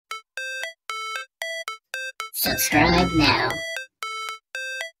Subscribe now.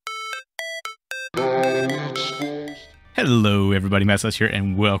 Hello everybody, Massless here,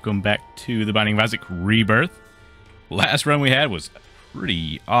 and welcome back to The Binding of Isaac Rebirth. Last run we had was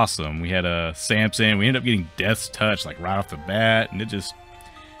pretty awesome. We had a Samson, we ended up getting Death's Touch like right off the bat, and it just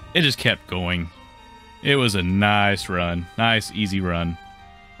kept going. It was a nice run, nice easy run.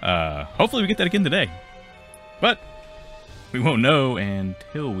 Hopefully we get that again today, but we won't know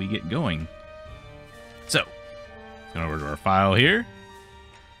until we get going. So, going over to our file here,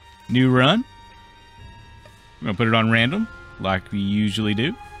 new run. We're going to put it on random, like we usually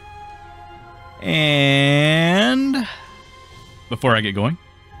do. And before I get going,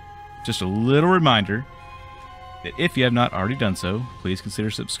 just a little reminder that if you have not already done so, please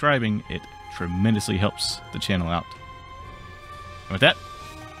consider subscribing. It tremendously helps the channel out. And with that,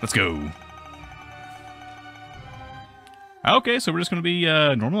 let's go. Okay, so we're just going to be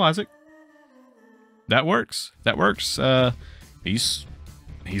normal Isaac. That works. That works. He's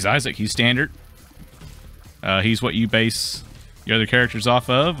Isaac. He's standard. He's what you base your other characters off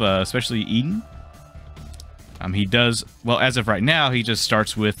of, especially Eden. He does, well, as of right now, he just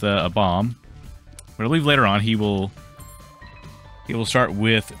starts with a bomb. But I believe later on he will start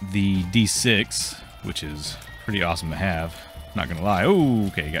with the D6, which is pretty awesome to have. Not gonna lie. Oh,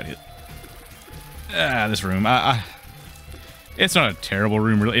 okay, got hit. This room. It's not a terrible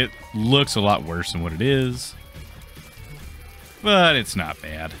room, really. It looks a lot worse than what it is. But it's not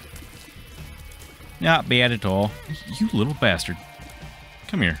bad. Not bad at all. You little bastard.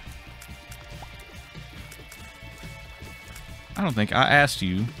 Come here. I don't think I asked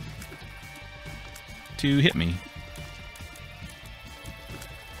you to hit me.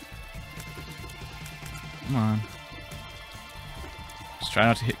 Come on. Just try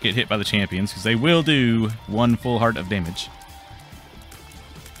not to get hit by the champions, because they will do one full heart of damage.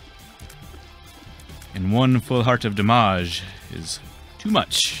 And one full heart of damage is too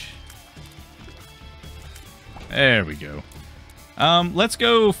much. There we go. Let's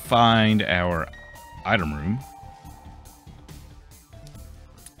go find our item room.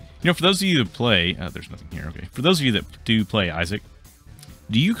 You know, for those of you that play... there's nothing here, okay. For those of you that do play Isaac,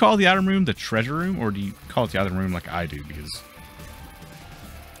 do you call the item room the treasure room, or do you call it the item room like I do? Because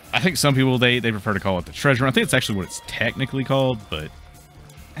I think some people, they prefer to call it the treasure room. I think it's actually what it's technically called, but...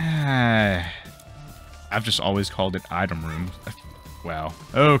 I've just always called it item room. Wow.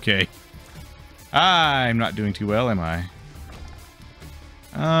 Okay. I'm not doing too well, am I?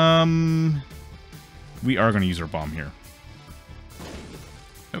 We are going to use our bomb here.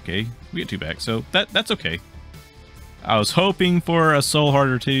 Okay, we get 2 back, so that's okay. I was hoping for a soul heart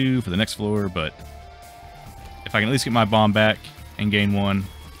or 2 for the next floor, but if I can at least get my bomb back and gain 1,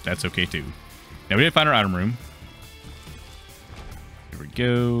 that's okay too. Now we did find our item room. Here we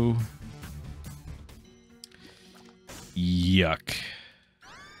go. Yuck.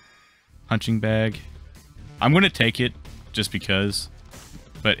 Punching bag. I'm going to take it just because,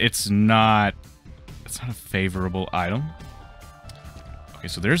 but it's not a favorable item. Okay,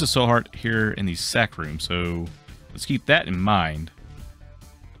 so there's a soul heart here in the sack room, so let's keep that in mind.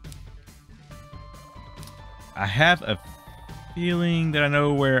 I have a feeling that I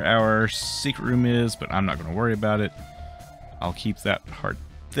know where our secret room is, but I'm not going to worry about it. I'll keep that heart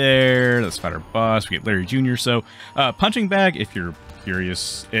there. Let's fight our boss. We get Larry Jr. So, punching bag, if you're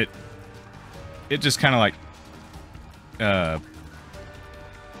curious, it just kind of like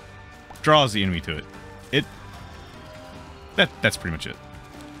draws the enemy to it. That's pretty much it.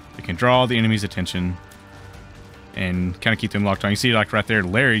 It can draw the enemy's attention and kind of keep them locked on. You see, like right there,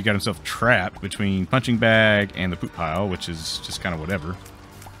 Larry got himself trapped between punching bag and the poop pile, which is just kind of whatever.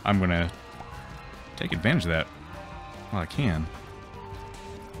 I'm gonna take advantage of that while I can.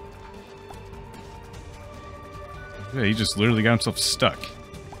 Yeah, he just literally got himself stuck.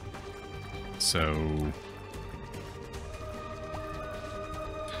 So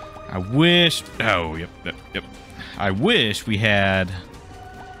I wish... Oh, yep. I wish we had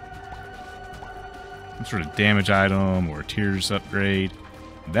some sort of damage item or a tears upgrade.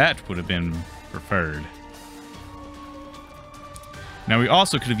 That would have been preferred. Now, we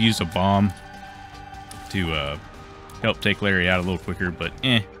also could have used a bomb to help take Larry out a little quicker, but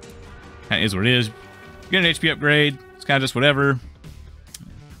kind of is what it is. Get an HP upgrade. It's kind of just whatever.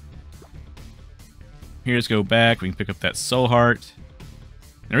 Here, let's go back. We can pick up that soul heart.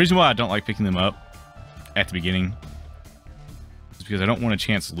 And the reason why I don't like picking them up at the beginning is because I don't want a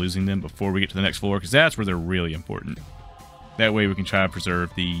chance losing them before we get to the next floor, because that's where they're really important. That way we can try to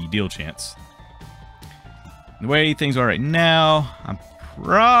preserve the deal chance. The way things are right now, I'm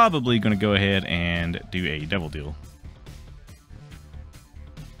probably going to go ahead and do a double deal.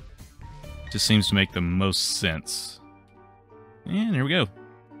 Just seems to make the most sense. And here we go. Let's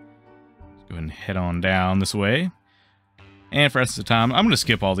go ahead and head on down this way. And for the rest of the time, I'm going to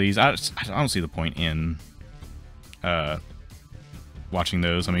skip all these. I don't see the point in watching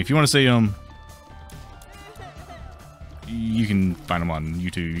those. I mean, if you want to see them, you can find them on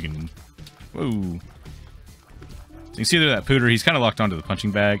YouTube. You can... Whoa. So you can see there that Pooter, he's kind of locked onto the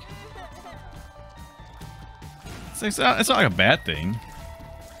punching bag. It's not like a bad thing.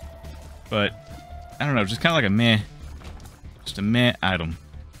 But, I don't know, just kind of like a meh. Just a meh item.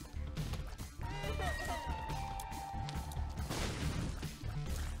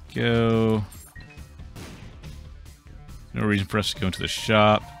 Go. No reason for us to go into the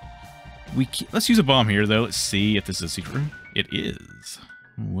shop. Let's use a bomb here, though. Let's see if this is a secret room. It is.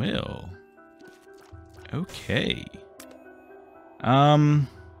 Well. Okay.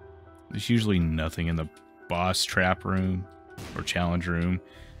 There's usually nothing in the boss trap room or challenge room.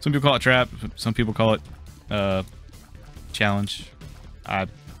 Some people call it trap. Some people call it challenge.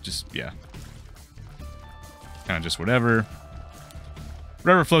 Yeah. Kind of just whatever.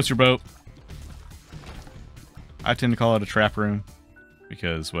 Whatever floats your boat. I tend to call it a trap room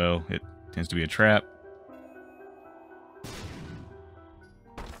because, well, it tends to be a trap.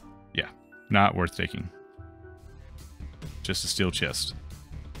 Yeah, not worth taking. Just a steel chest.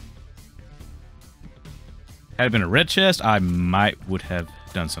 Had it been a red chest, I would have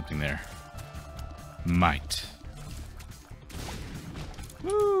done something there. Might.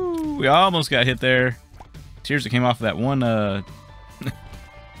 Woo! We almost got hit there. Tears that came off of that one, that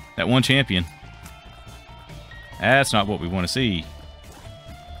one champion. That's not what we want to see.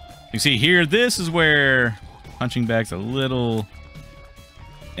 You see here, this is where punching bag's a little...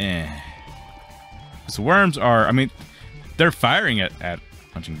 So worms are, I mean, they're firing at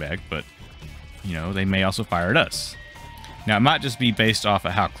punching bag, but, you know, they may also fire at us. Now, it might just be based off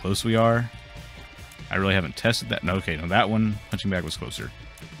of how close we are. I really haven't tested that. No, okay, no, that one, punching bag was closer.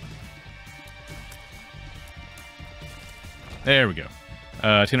 There we go.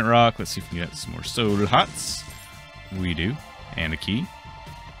 Tenant Rock, let's see if we can get some more soda hots. We do. And a key.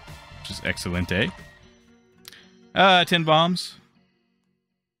 Which is excelente. 10 bombs.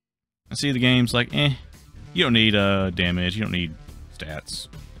 I see the game's like, you don't need damage, you don't need stats.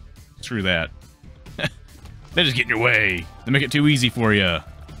 Screw that. They just get in your way. They make it too easy for you.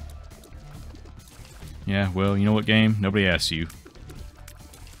 Yeah, well, you know what, game? Nobody asked you.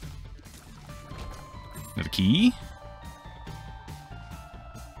 Another key.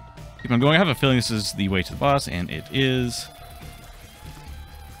 Keep on going. I have a feeling this is the way to the boss, and it is.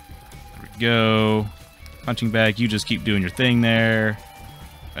 There we go. Punching bag, you just keep doing your thing there.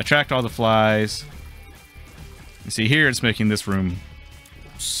 Attract all the flies. You see here, it's making this room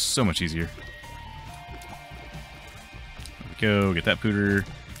so much easier. There we go. Get that Pooter.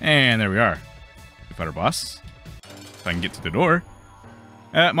 And there we are. We fight our boss. If I can get to the door.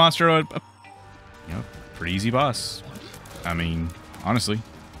 Monster, you know, pretty easy boss. I mean, honestly.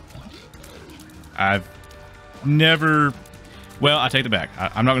 I've never... Well, I take it back.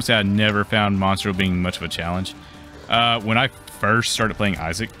 I'm not going to say I never found Monstro being much of a challenge. When I first started playing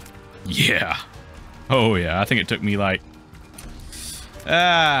Isaac, yeah. Oh, yeah. I think it took me like...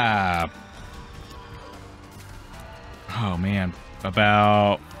 oh, man.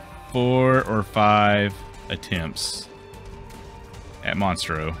 About 4 or 5 attempts at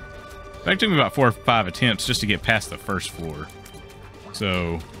Monstro. In fact, it took me about 4 or 5 attempts just to get past the first floor.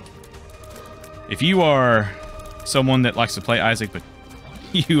 So... if you are someone that likes to play Isaac, but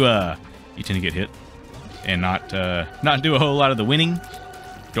you tend to get hit and not do a whole lot of the winning,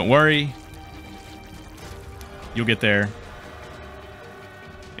 don't worry. You'll get there.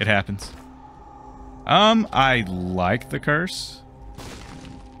 It happens. I like the curse.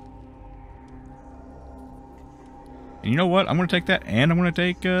 And you know what? I'm gonna take that, and I'm gonna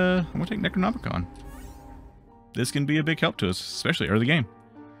take Necronomicon. This can be a big help to us, especially early game.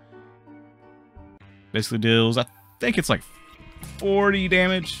 Basically deals, I think it's like 40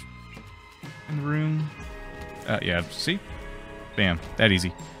 damage in the room. Yeah, see? Bam, that easy.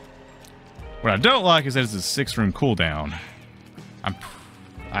 What I don't like is that it's a 6-room cooldown.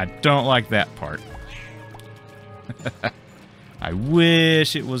 I don't like that part. I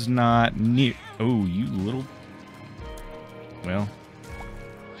wish it was not near. Oh, you little... Well.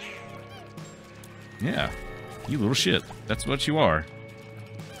 Yeah, you little shit. That's what you are.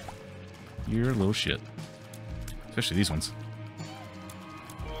 You're a little shit. Especially these ones.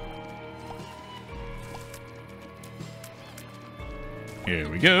 Here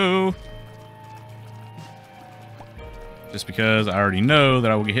we go. Just because I already know that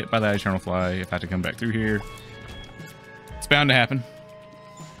I will get hit by that Eternal Fly if I have to come back through here. It's bound to happen.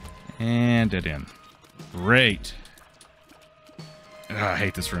 And dead end. Great. Ugh, I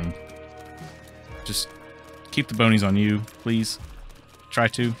hate this room. Just keep the bonies on you, please. Try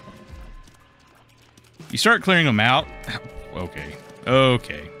to. You start clearing them out. Okay.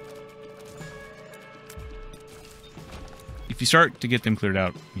 Okay. If you start to get them cleared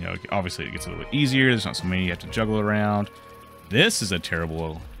out, you know, obviously it gets a little bit easier. There's not so many you have to juggle around. This is a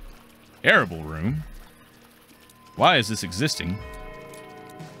terrible room. Why is this existing?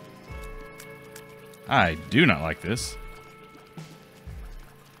 I do not like this.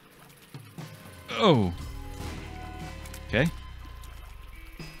 Oh. Okay.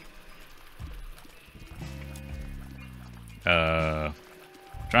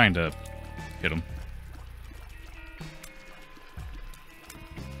 Trying to hit him.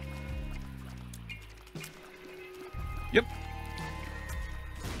 Yep.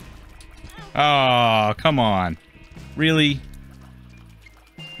 Oh, come on. Really?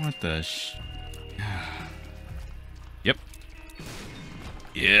 What the Yep.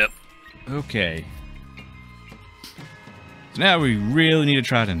 Yep. Okay. So now we really need to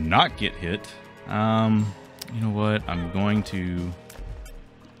try to not get hit. You know what? I'm going to...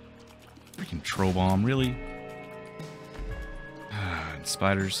 Freaking troll bomb, really?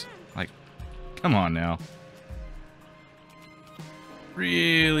 Spiders. Like, come on now.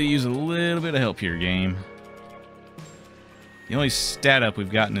 Really use a little bit of help here, game. The only stat up we've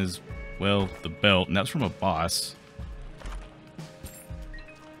gotten is, well, the belt, and that's from a boss.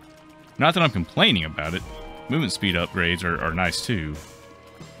 Not that I'm complaining about it. Movement speed upgrades are nice too. You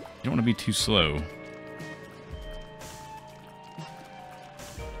don't want to be too slow.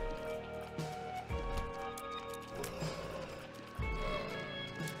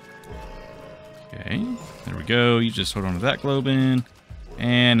 Okay, there we go. You just hold on to that Globin.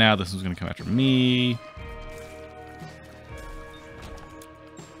 And now this is going to come after me.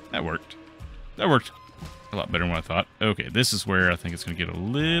 That worked. That worked a lot better than what I thought. Okay, this is where I think it's going to get a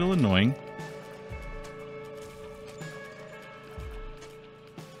little annoying.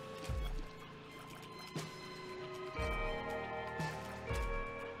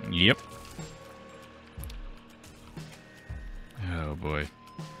 Yep. Oh boy.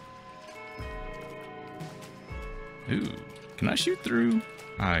 Ooh, can I shoot through?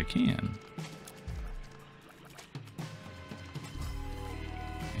 I can.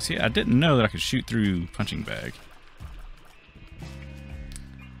 See, I didn't know that I could shoot through punching bag.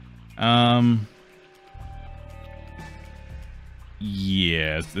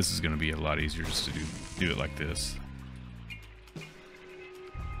 Yeah, this is going to be a lot easier just to do it like this.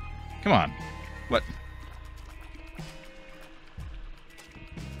 Come on. What?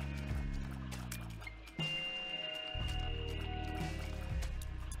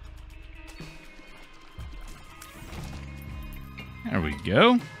 There we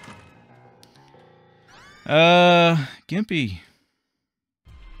go. Gimpy.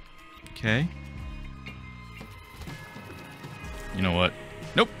 Okay. You know what?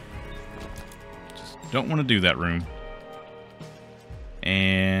 Nope. Just don't want to do that room.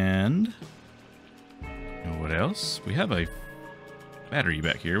 And... you know what else? We have a battery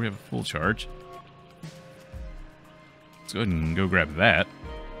back here. We have a full charge. Let's go ahead and go grab that.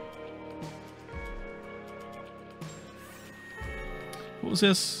 What was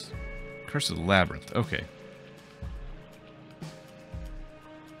this? Curse of the Labyrinth. Okay.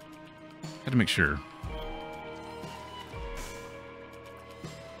 Had to make sure.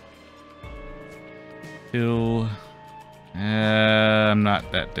 Kill. I'm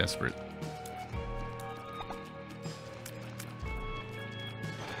not that desperate.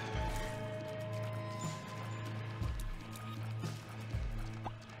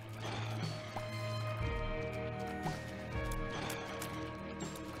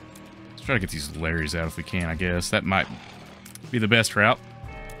 Let's try to get these Larrys out if we can, I guess. That might be the best route.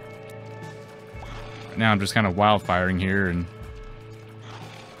 Right now I'm just kind of wildfiring here, and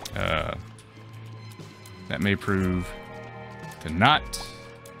that may prove to not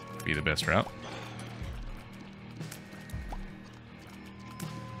be the best route.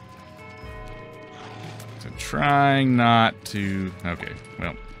 So trying not to... okay,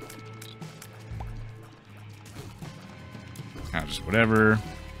 well. Kind of just whatever.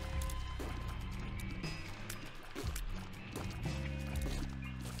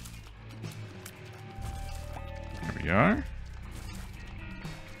 There we are.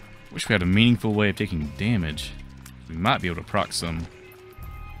 Wish we had a meaningful way of taking damage. We might be able to proc some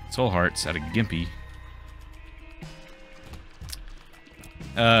soul hearts out of Gimpy.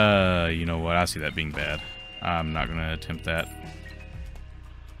 You know what? I see that being bad. I'm not gonna attempt that.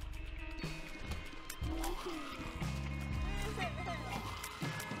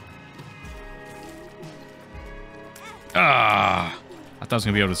 Ah! I thought I was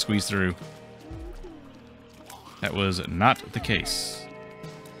going to be able to squeeze through. That was not the case.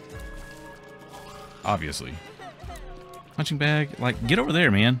 Obviously. Punching bag. Like, get over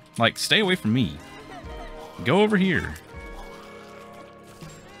there, man. Like, stay away from me. Go over here.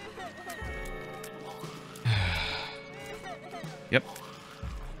 Yep.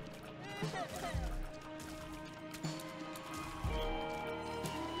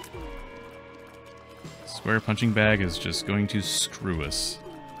 Square punching bag is just going to screw us.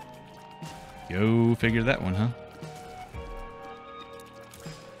 Go figure that one, huh?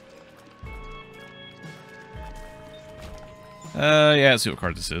 Yeah, let's see what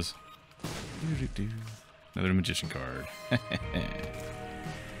card this is. Another magician card.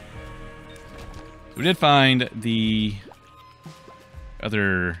 We did find the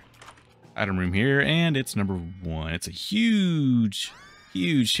other item room here, and it's number 1. It's a huge,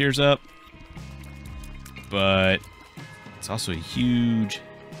 huge tears up, but it's also a huge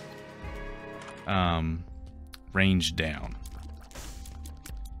range down.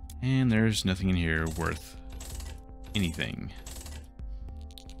 And there's nothing in here worth anything.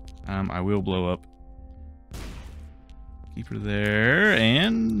 I will blow up. Keep her there,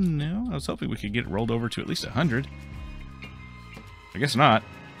 and no, I was hoping we could get it rolled over to at least 100. I guess not.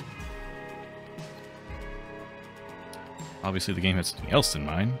 Obviously the game has something else in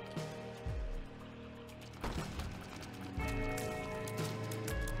mind.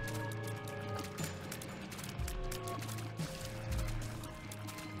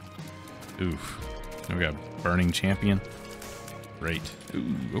 Oof. Now we got Burning Champion. Great.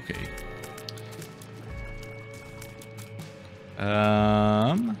 Ooh, okay.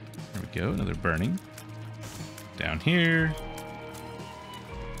 There we go, another burning. Down here.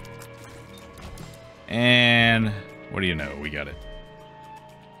 And what do you know? We got it.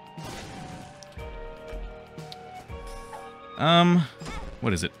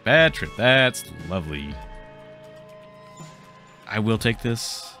 What is it? Bad trip. That's lovely. I will take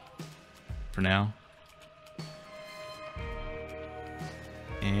this for now.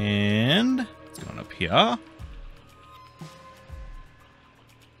 And it's going up here.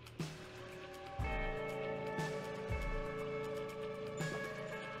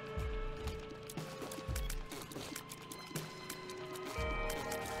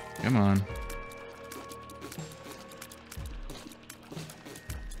 Come on.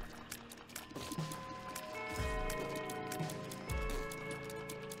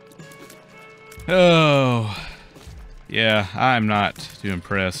 Oh. Yeah, I'm not too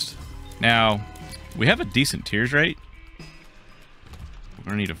impressed. Now, we have a decent tears rate. What we're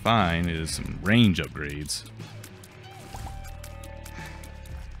going to need to find is some range upgrades.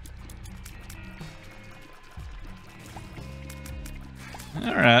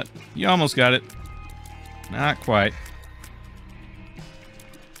 Alright, you almost got it. Not quite.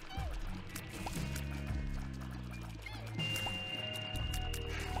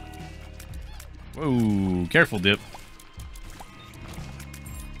 Whoa, careful, Dip.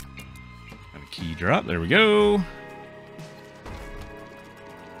 Got a key drop, there we go.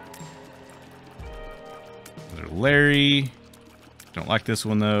 Another Larry. Don't like this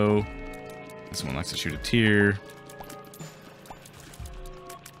one, though. This one likes to shoot a tear.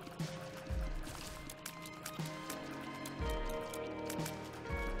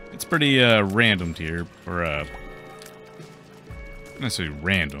 Pretty random tier, or not necessarily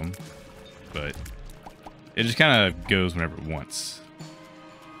random, but it just kind of goes whenever it wants.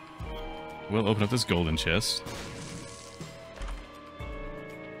 We'll open up this golden chest.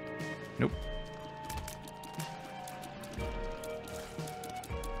 Nope.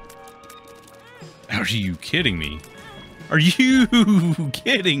 Are you kidding me? Are you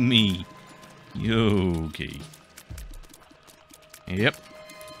kidding me? Okay. Yep.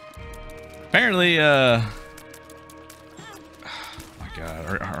 Apparently, oh my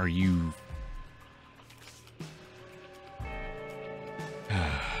God, are you...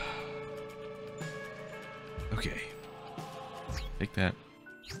 Okay. Take that.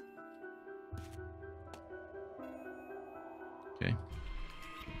 Okay.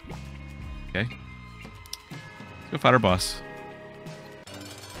 Okay. Let's go fight our boss.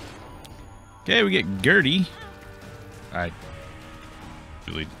 Okay, we get Gertie. I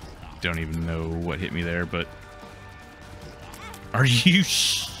really don't even know what hit me there, but... Are you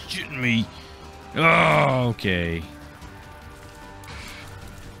shitting me? Oh, okay.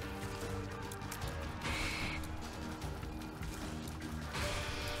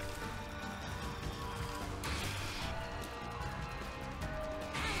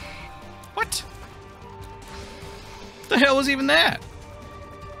 What? The hell was even that?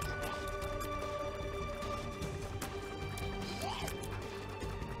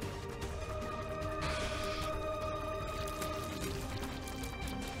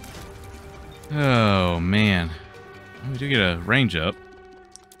 Oh, man. We do get a range up.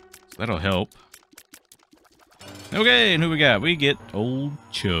 So that'll help. Okay, and who we got? We get old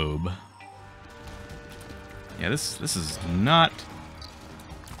Chub. Yeah, this is not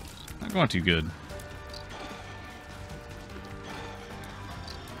going too good.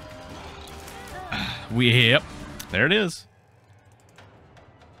 Yep, there it is.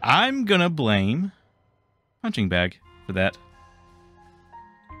 I'm gonna blame Punching Bag for that.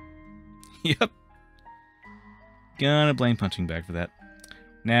 Yep. Gonna blame Punching Bag for that.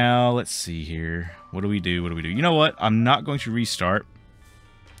 Now, let's see here. What do we do? What do we do? You know what? I'm not going to restart.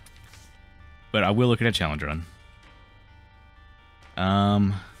 But I will look at a challenge run.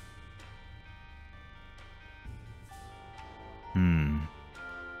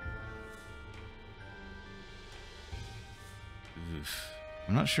 Oof.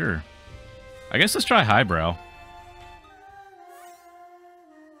 I'm not sure. I guess let's try Highbrow.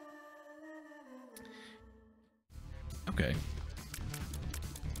 Okay.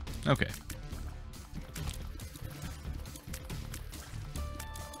 Okay.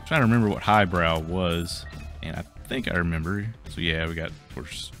 I'm trying to remember what Highbrow was, and I think I remember. So yeah, we got, of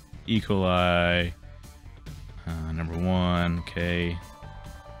course, E. coli, number 1. Okay.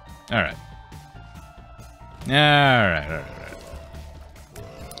 All right. All right.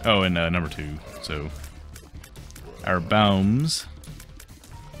 Oh, and number 2. So our bombs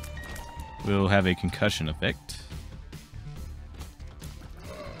will have a concussion effect.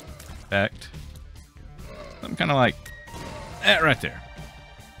 Fact. Something kind of like that right there.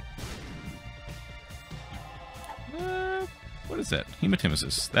 What is that?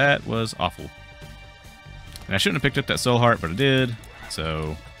 Hematemesis. That was awful. And I shouldn't have picked up that soul heart, but I did.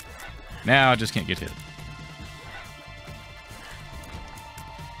 So now I just can't get hit.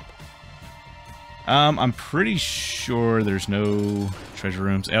 I'm pretty sure there's no treasure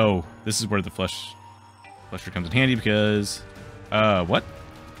rooms. Oh, this is where the flesher comes in handy because, what?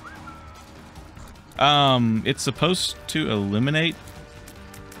 It's supposed to eliminate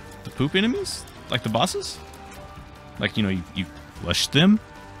the poop enemies, like the bosses. Like, you know, you flush them.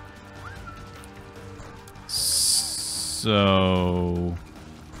 So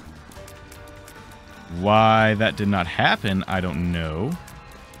why that did not happen, I don't know.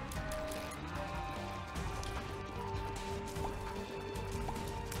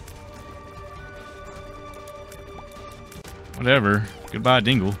 Whatever. Goodbye,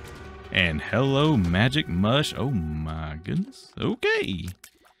 Dingle. And hello, Magic Mush. Oh my goodness. Okay.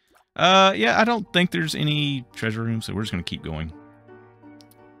 Yeah, I don't think there's any treasure room, so we're just gonna keep going.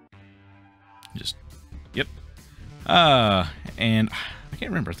 Just, yep. And I can't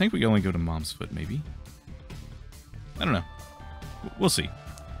remember. I think we can only go to Mom's Foot, maybe. I don't know. We'll see.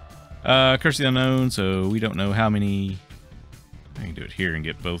 Curse of the Unknown, so we don't know how many. I can do it here and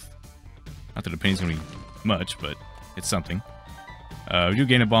get both. Not that the penny's gonna be much, but it's something. We do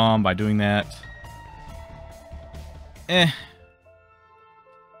gain a bomb by doing that.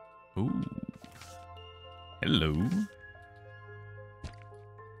 Ooh. Hello.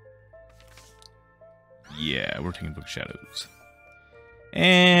 Yeah, we're taking Book of Shadows.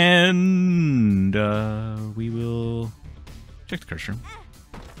 And we will check the curse room.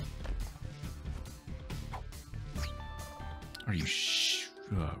 Are you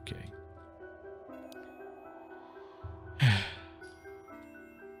okay.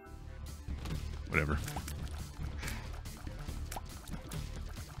 Whatever.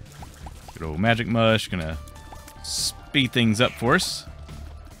 Good old Magic Mush, gonna speed things up for us.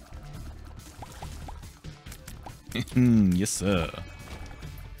 Yes, sir.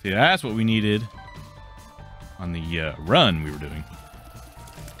 See, that's what we needed on the run we were doing.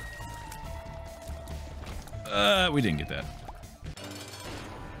 We didn't get that.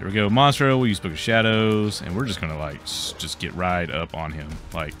 There we go, Monstro. We'll use Book of Shadows, and we're just gonna like just get right up on him.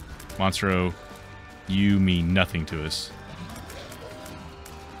 Like, Monstro, you mean nothing to us.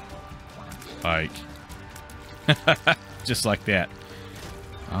 Like, just like that.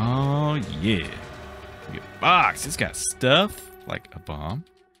 Oh yeah. We get a box. It's got stuff like a bomb.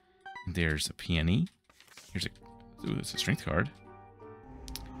 There's a peony. Here's a, ooh, that's a strength card.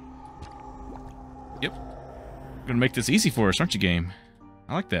 Yep. Gonna make this easy for us, aren't you, game?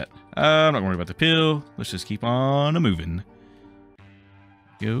 I like that. I'm not gonna worry about the pill. Let's just keep on a-moving.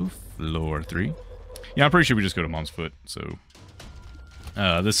 Go floor 3. Yeah, I'm pretty sure we just go to Mom's Foot, so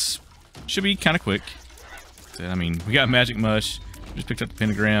this should be kind of quick. I mean, we got Magic Mush. We just picked up the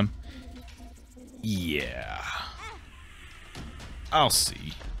pentagram. Yeah. I'll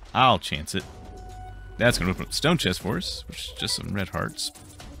see. I'll chance it. That's gonna open up the stone chest for us, which is just some red hearts.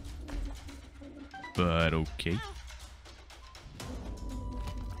 But okay.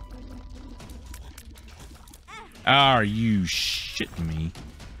 Are you shitting me?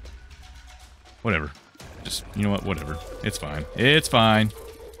 Whatever. Just, you know what? Whatever. It's fine. It's fine.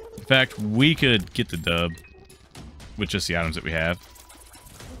 In fact, we could get the dub with just the items that we have.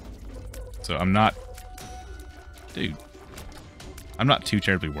 So I'm not... Dude. I'm not too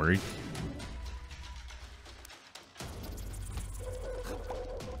terribly worried.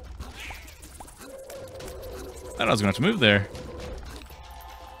 Thought I was going to have to move there.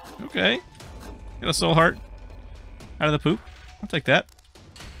 Okay. Get a soul heart out of the poop. I'll take that.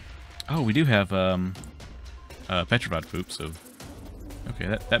 Oh, we do have petrified poop, so...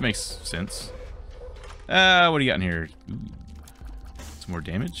 Okay, that makes sense. What do you got in here? Ooh. Some more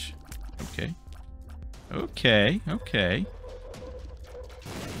damage. Okay. Okay, okay.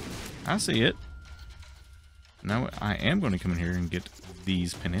 I see it. Now I am going to come in here and get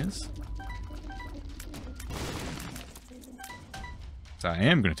these pennies. So I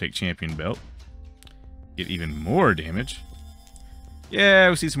am going to take champion belt. Get even more damage. Yeah,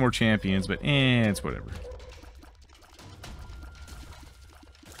 we see some more champions, but it's whatever.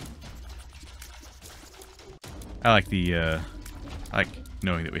 I like the, I like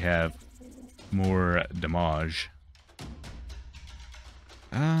knowing that we have more damage.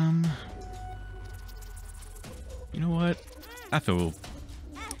 You know what? I feel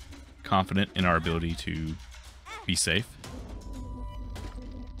confident in our ability to be safe.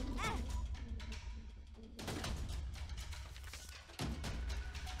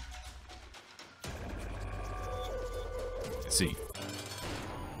 Let's see.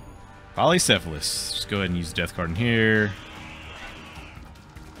 Polycephalus. Just go ahead and use the death card in here.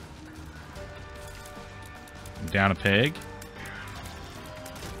 Down a peg.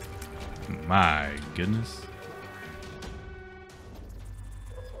 My goodness.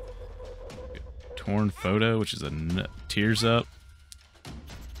 Torn photo, which is a tears up.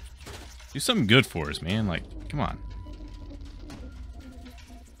 Do something good for us, man. Like, come on.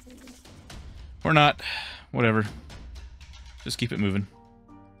 Or not. Whatever. Just keep it moving.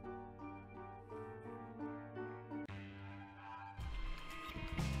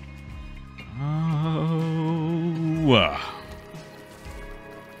 Oh.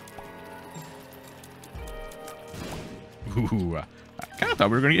 Ooh. I kind of thought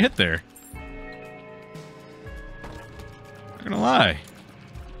we were going to get hit there. Not going to lie.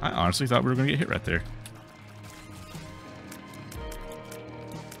 I honestly thought we were going to get hit right there.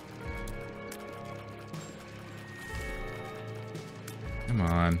 Come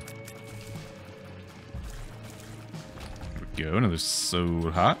on. There we go. Another soul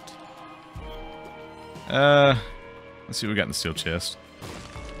hot. Let's see what we got in the steel chest.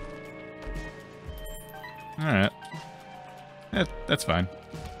 Alright. That's fine.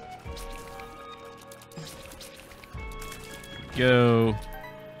 There we go.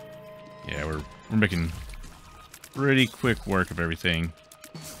 Yeah, we're making pretty quick work of everything.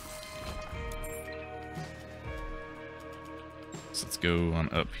 So let's go on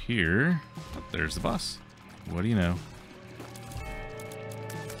up here. Oh, there's the boss. What do you know?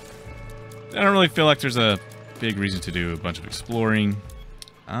 I don't really feel like there's a big reason to do a bunch of exploring.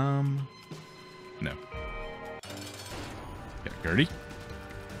 No. Got Gertie.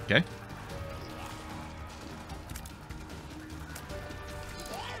 Okay.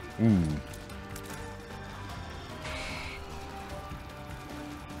 Ooh.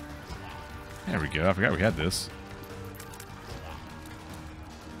 There we go. I forgot we had this.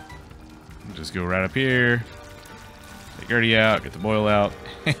 Just go right up here. Take Gertie out. Get the boil out.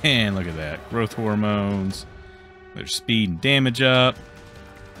 And look at that. Growth hormones. Their speed and damage up.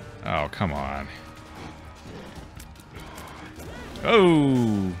 Oh, come on.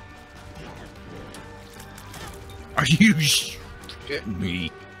 Oh! Are you shitting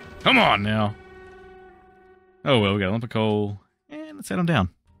me? Come on now. Oh, well, we got a lump of coal. And let's head on down.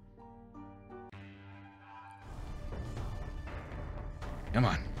 Come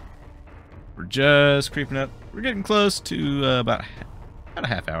on. We're just creeping up. We're getting close to about a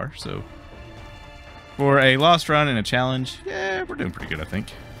half hour, so for a lost run and a challenge, yeah, we're doing pretty good, I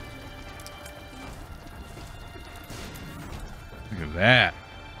think. Look at that.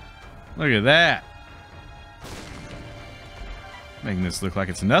 Look at that. Making this look like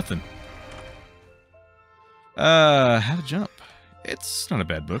it's nothing. How to jump. It's not a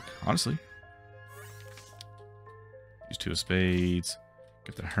bad book, honestly. Use 2 of spades.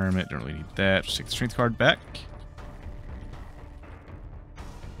 Get the hermit, don't really need that. Just take the strength card back.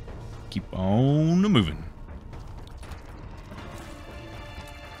 Keep on moving.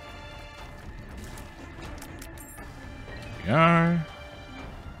 Here we are.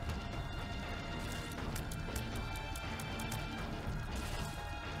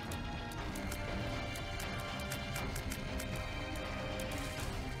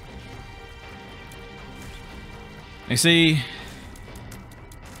 You see,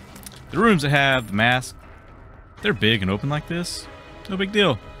 the rooms that have the mask, they're big and open like this. No big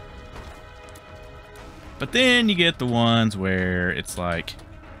deal. But then you get the ones where it's like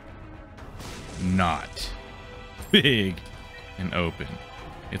not big and open.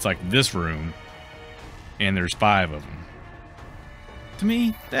 It's like this room, and there's 5 of them. To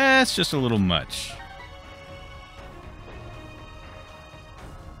me, that's just a little much.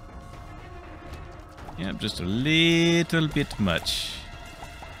 Yep, just a little bit much.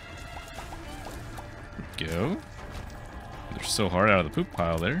 There we go. They're so hard out of the poop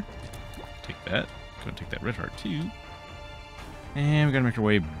pile there. Take that. Gonna take that red heart too. And we gotta make our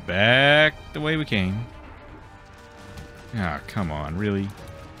way back the way we came. Ah, come on, really?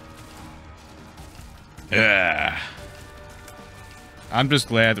 Ah. I'm just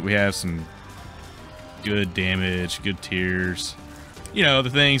glad that we have some good damage, good tiers. You know,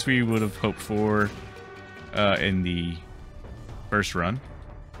 the things we would have hoped for in the first run,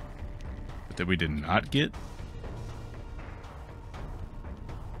 but that we did not get.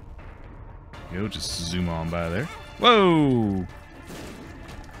 Go, just zoom on by there. Whoa!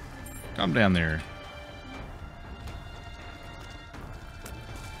 Calm down there.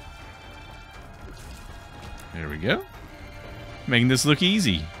 There we go. Making this look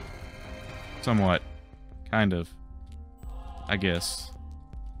easy. Somewhat. Kind of. I guess.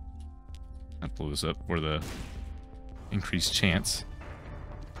 I'll blow this up for the increased chance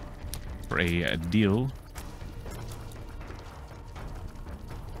for a deal.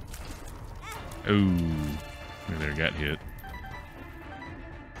 Oh, there, got hit.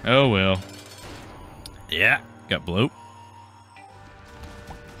 Oh well. Yeah, got bloat.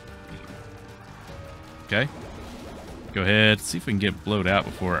 Okay. Go ahead, see if we can get blowed out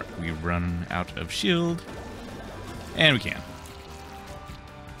before we run out of shield. And we can.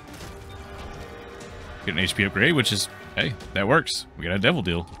 Get an HP upgrade, which is, hey, that works. We got a devil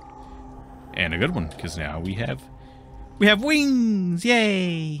deal. And a good one, because now we have wings!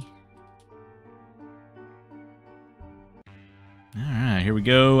 Yay! Alright, here we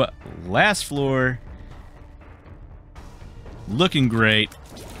go. Last floor. Looking great.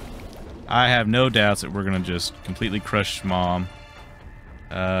 I have no doubts that we're going to just completely crush Mom.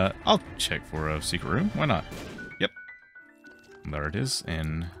 I'll check for a secret room. Why not? Yep. There it is.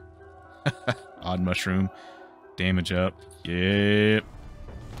 And odd mushroom. Damage up. Yep.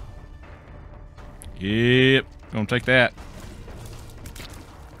 Yep. Gonna take that.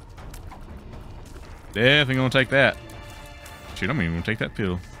 Definitely gonna take that. Shoot, I'm even gonna take that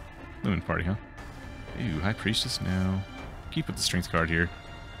pill. Lumen party, huh? Ew, High Priestess, no. Keep with the strength card here.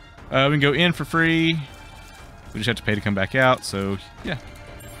 We can go in for free. We just have to pay to come back out, so yeah.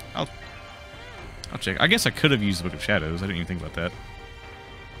 I'll check. I guess I could have used the Book of Shadows. I didn't even think about that.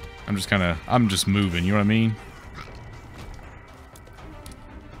 I'm just moving, you know what I mean?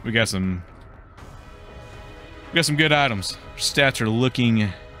 We got some good items. Our stats are looking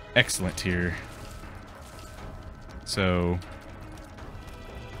excellent here. So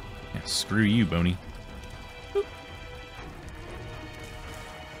yeah, screw you, Boney.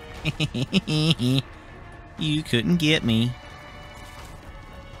 You couldn't get me.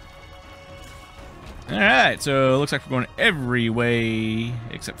 Alright, so it looks like we're going every way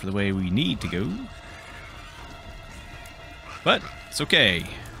except for the way we need to go. But it's okay.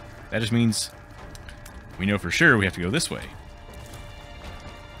 That just means we know for sure we have to go this way.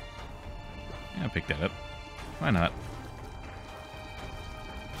 Yeah, I'll pick that up. Why not?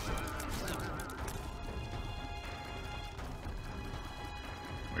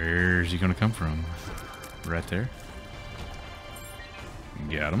 Where's he gonna come from? Right there.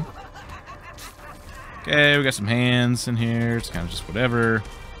 Got him. Okay, we got some hands in here. It's kind of just whatever.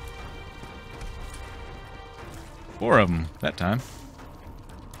 4 of them that time.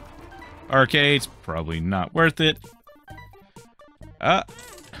 Arcade's probably not worth it. Where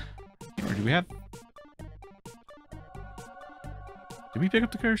do we have? Did we pick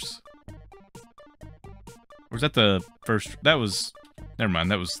up the curse? Or was that the first? That was. Never mind.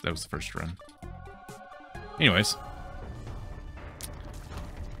 That was the first run. Anyways,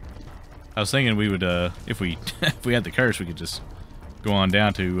 I was thinking we would, if we had the curse, we could just go on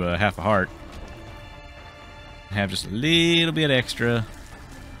down to half a heart, and have just a little bit extra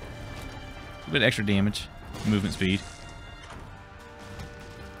damage, movement speed.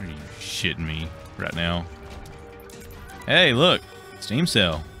 Are you shitting me right now? Hey, look, Steam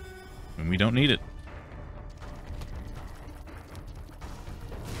Cell, when we don't need it.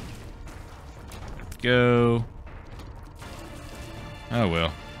 Go. Oh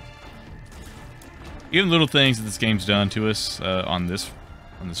well. Even little things that this game's done to us on this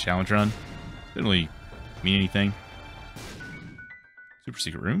challenge run didn't really mean anything. Super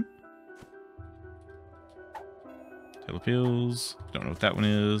secret room. Telepills. Don't know what that one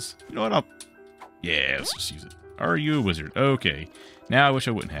is. You know what? Yeah, let's just use it. Are you a wizard? Okay. Now I wish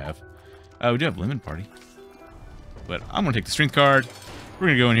I wouldn't have. We do have Lemon Party. But I'm going to take the strength card. We're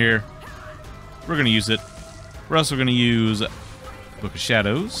going to go in here. We're going to use it. We're also going to use Book of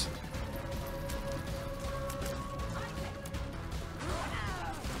Shadows.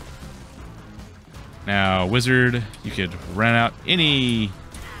 Now, wizard, you could run out any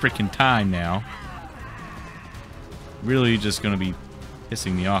freaking time now. Really just going to be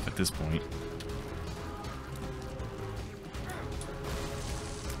pissing me off at this point.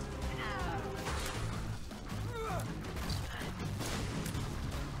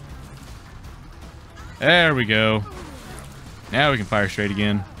 There we go. Now we can fire straight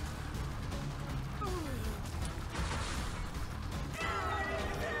again.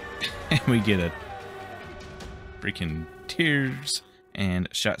 And we get a freaking tears and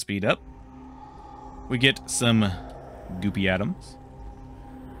shot speed up. We get some goopy atoms.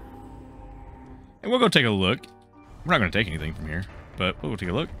 And we'll go take a look. We're not going to take anything from here, but we'll go take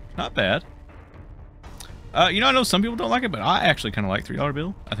a look. Not bad. You know, I know some people don't like it, but I actually kind of like $3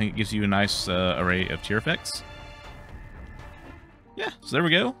 bill. I think it gives you a nice array of tier effects. Yeah, so there we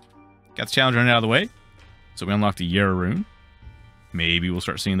go. Got the challenge running out of the way. So we unlocked the Yarrow rune. Maybe we'll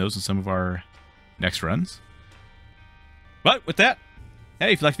start seeing those in some of our next runs. But with that,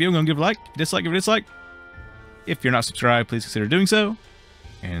 hey, if you like the video, go give it a like. If you dislike, give it a dislike. If you're not subscribed, please consider doing so.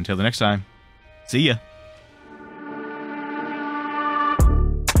 And until the next time, see ya.